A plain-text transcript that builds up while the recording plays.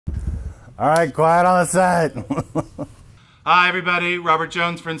All right, quiet on the set. Hi everybody, Robert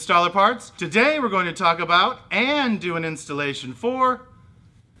Jones for InstallerParts. Today we're going to talk about and do an installation for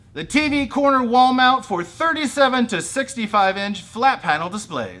the TV corner wall mount for 37 to 65 inch flat panel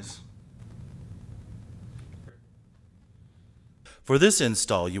displays. For this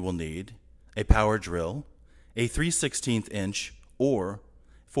install you will need a power drill, a 3/16 inch or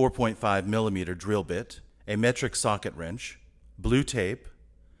 4.5 millimeter drill bit, a metric socket wrench, blue tape,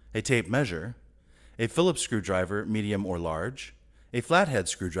 a tape measure, a Phillips screwdriver medium or large, a flathead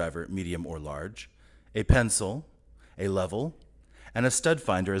screwdriver medium or large, a pencil, a level, and a stud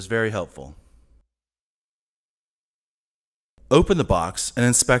finder is very helpful. Open the box and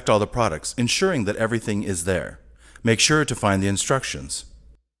inspect all the products, ensuring that everything is there. Make sure to find the instructions.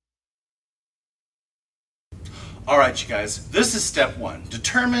 Alright you guys, this is step one.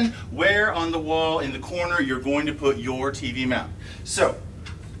 Determine where on the wall in the corner you're going to put your TV mount. So,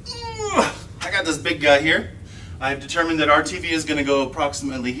 I got this big guy here. I've determined that our TV is going to go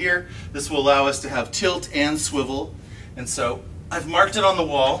approximately here. This will allow us to have tilt and swivel. And so I've marked it on the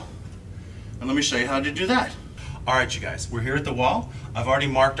wall. And let me show you how to do that. Alright you guys, we're here at the wall. I've already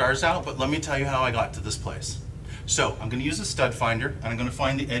marked ours out, but let me tell you how I got to this place. So I'm going to use a stud finder and I'm going to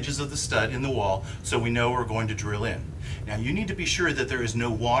find the edges of the stud in the wall so we know we're going to drill in. Now you need to be sure that there is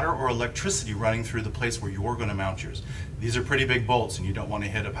no water or electricity running through the place where you're going to mount yours. These are pretty big bolts and you don't want to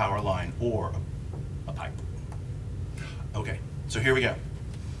hit a power line or a pipe. Okay, so here we go.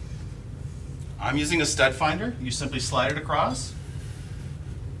 I'm using a stud finder. You simply slide it across.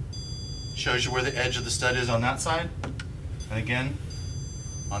 Shows you where the edge of the stud is on that side and again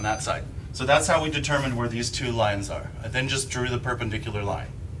on that side. So that's how we determined where these two lines are. I then just drew the perpendicular line.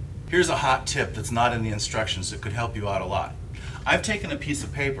 Here's a hot tip that's not in the instructions that could help you out a lot. I've taken a piece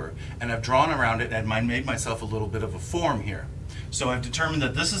of paper and I've drawn around it and made myself a little bit of a form here. So I've determined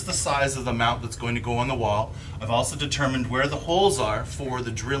that this is the size of the mount that's going to go on the wall. I've also determined where the holes are for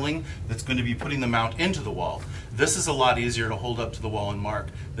the drilling that's going to be putting the mount into the wall. This is a lot easier to hold up to the wall and mark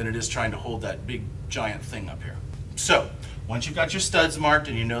than it is trying to hold that big giant thing up here. So, once you've got your studs marked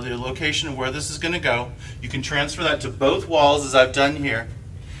and you know the location of where this is going to go, you can transfer that to both walls as I've done here.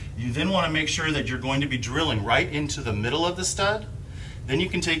 You then want to make sure that you're going to be drilling right into the middle of the stud. Then you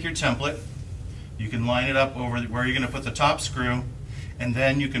can take your template, you can line it up over where you're going to put the top screw, and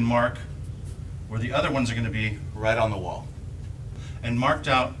then you can mark where the other ones are going to be right on the wall. And marked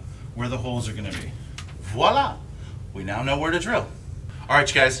out where the holes are going to be. Voila! We now know where to drill.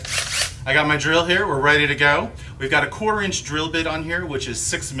 Alright you guys, I got my drill here, we're ready to go. We've got a 1/4 inch drill bit on here, which is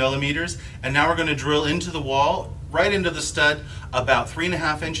 6 millimeters, and now we're going to drill into the wall, right into the stud, about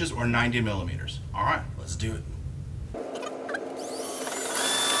 3.5 inches or 90 millimeters. Alright, let's do it.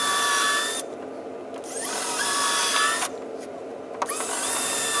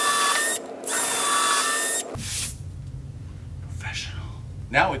 Professional.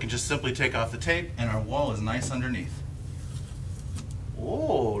 Now we can just simply take off the tape and our wall is nice underneath.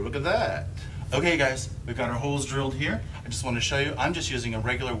 Oh, look at that. Okay guys, we've got our holes drilled here. I just want to show you, I'm just using a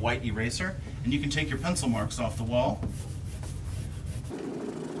regular white eraser, and you can take your pencil marks off the wall.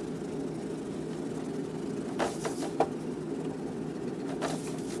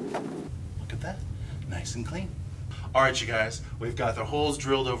 Look at that, nice and clean. Alright you guys, we've got the holes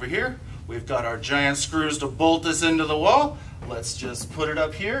drilled over here. We've got our giant screws to bolt this into the wall. Let's just put it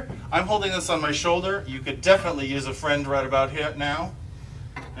up here. I'm holding this on my shoulder. You could definitely use a friend right about here now.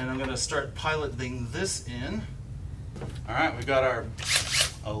 And I'm going to start piloting this in. Alright, we've got our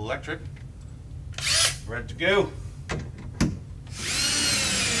electric ready to go.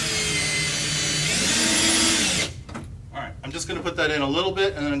 Alright, I'm just going to put that in a little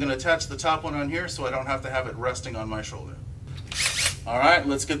bit and then I'm going to attach the top one on here so I don't have to have it resting on my shoulder. Alright,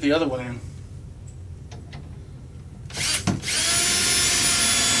 let's get the other one in.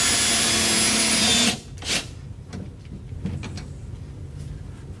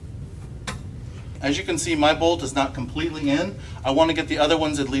 As you can see, my bolt is not completely in. I want to get the other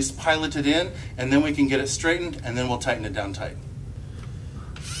ones at least piloted in, and then we can get it straightened, and then we'll tighten it down tight.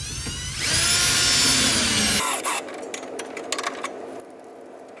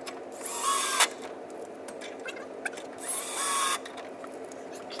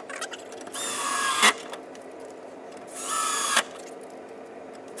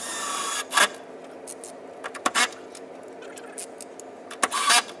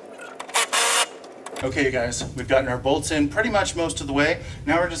 Okay you guys, we've gotten our bolts in pretty much most of the way.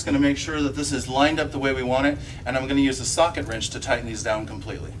 Now we're just going to make sure that this is lined up the way we want it, and I'm going to use a socket wrench to tighten these down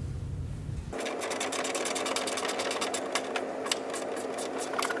completely.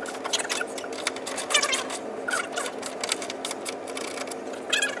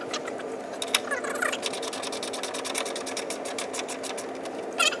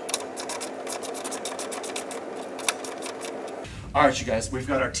 All right, you guys, we've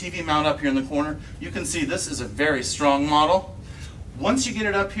got our TV mount up here in the corner. You can see this is a very strong model. Once you get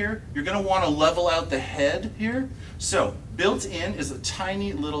it up here, you're going to want to level out the head here. So built in is a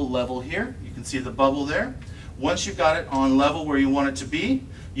tiny little level here. You can see the bubble there. Once you've got it on level where you want it to be,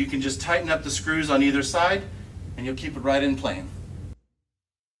 you can just tighten up the screws on either side and you'll keep it right in plane.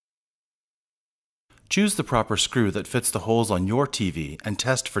 Choose the proper screw that fits the holes on your TV and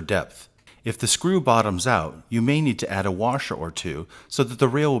test for depth. If the screw bottoms out, you may need to add a washer or two so that the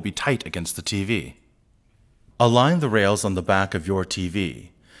rail will be tight against the TV. Align the rails on the back of your TV,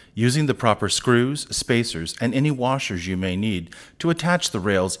 using the proper screws, spacers, and any washers you may need to attach the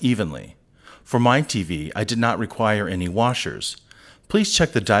rails evenly. For my TV, I did not require any washers. Please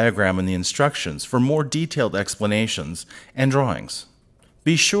check the diagram in the instructions for more detailed explanations and drawings.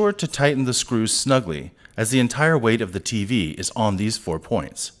 Be sure to tighten the screws snugly, as the entire weight of the TV is on these 4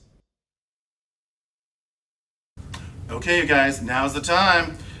 points. Okay, you guys, now's the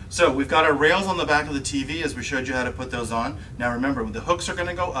time. So we've got our rails on the back of the TV as we showed you how to put those on. Now remember, the hooks are going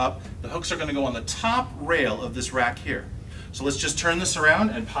to go up. The hooks are going to go on the top rail of this rack here. So let's just turn this around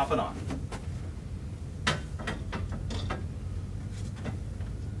and pop it on.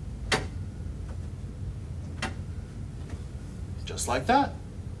 Just like that.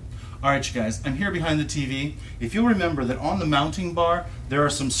 All right, you guys, I'm here behind the TV. If you'll remember that on the mounting bar, there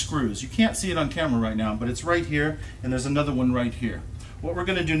are some screws. You can't see it on camera right now, but it's right here, and there's another one right here. What we're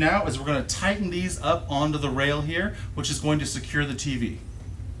going to do now is we're going to tighten these up onto the rail here, which is going to secure the TV.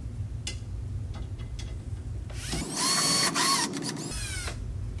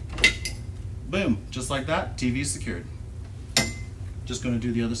 Boom, just like that, TV is secured. Just going to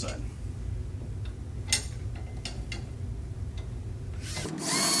do the other side.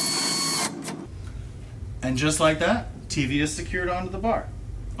 And just like that, TV is secured onto the bar.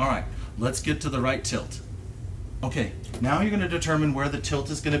 All right, let's get to the right tilt. Okay, now you're going to determine where the tilt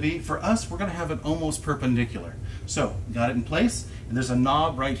is going to be. For us, we're going to have it almost perpendicular. So, got it in place, and there's a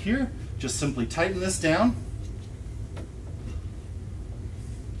knob right here. Just simply tighten this down,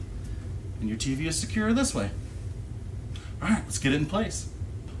 and your TV is secure this way. All right, let's get it in place.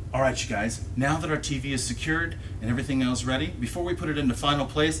 All right, you guys, now that our TV is secured and everything else ready, before we put it into final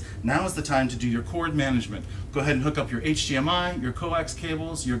place, now is the time to do your cord management. Go ahead and hook up your HDMI, your coax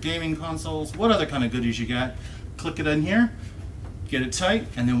cables, your gaming consoles, what other kind of goodies you got. Click it in here, get it tight,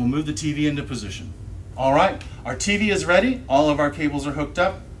 and then we'll move the TV into position. All right, our TV is ready. All of our cables are hooked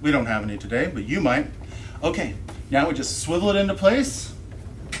up. We don't have any today, but you might. Okay, now we just swivel it into place.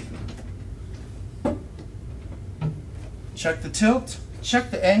 Check the tilt,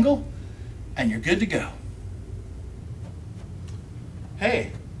 check the angle, and you're good to go.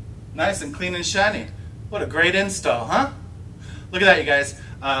 Hey, nice and clean and shiny. What a great install, huh? Look at that, you guys.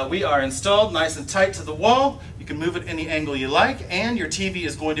 We are installed nice and tight to the wall. You can move it any angle you like, and your TV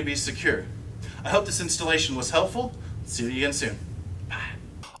is going to be secure. I hope this installation was helpful. See you again soon. Bye.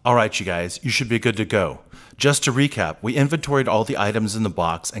 All right, you guys, you should be good to go. Just to recap, we inventoried all the items in the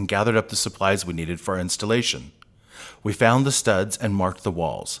box and gathered up the supplies we needed for our installation. We found the studs and marked the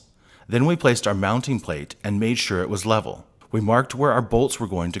walls. Then we placed our mounting plate and made sure it was level. We marked where our bolts were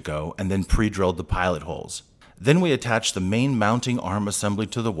going to go and then pre-drilled the pilot holes. Then we attached the main mounting arm assembly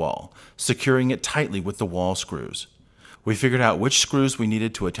to the wall, securing it tightly with the wall screws. We figured out which screws we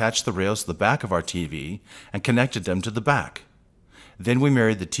needed to attach the rails to the back of our TV and connected them to the back. Then we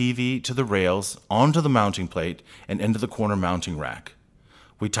married the TV to the rails, onto the mounting plate, and into the corner mounting rack.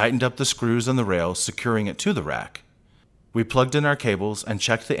 We tightened up the screws on the rails, securing it to the rack. We plugged in our cables and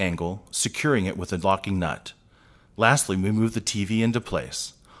checked the angle, securing it with a locking nut. Lastly, we moved the TV into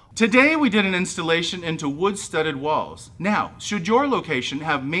place. Today we did an installation into wood-studded walls. Now, should your location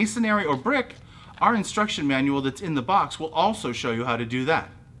have masonry or brick, our instruction manual that's in the box will also show you how to do that.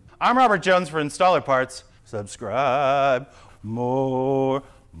 I'm Robert Jones for InstallerParts. Subscribe. More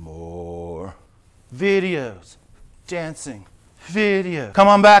videos, dancing, video. Come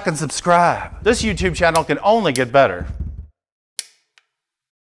on back and subscribe. This YouTube channel can only get better.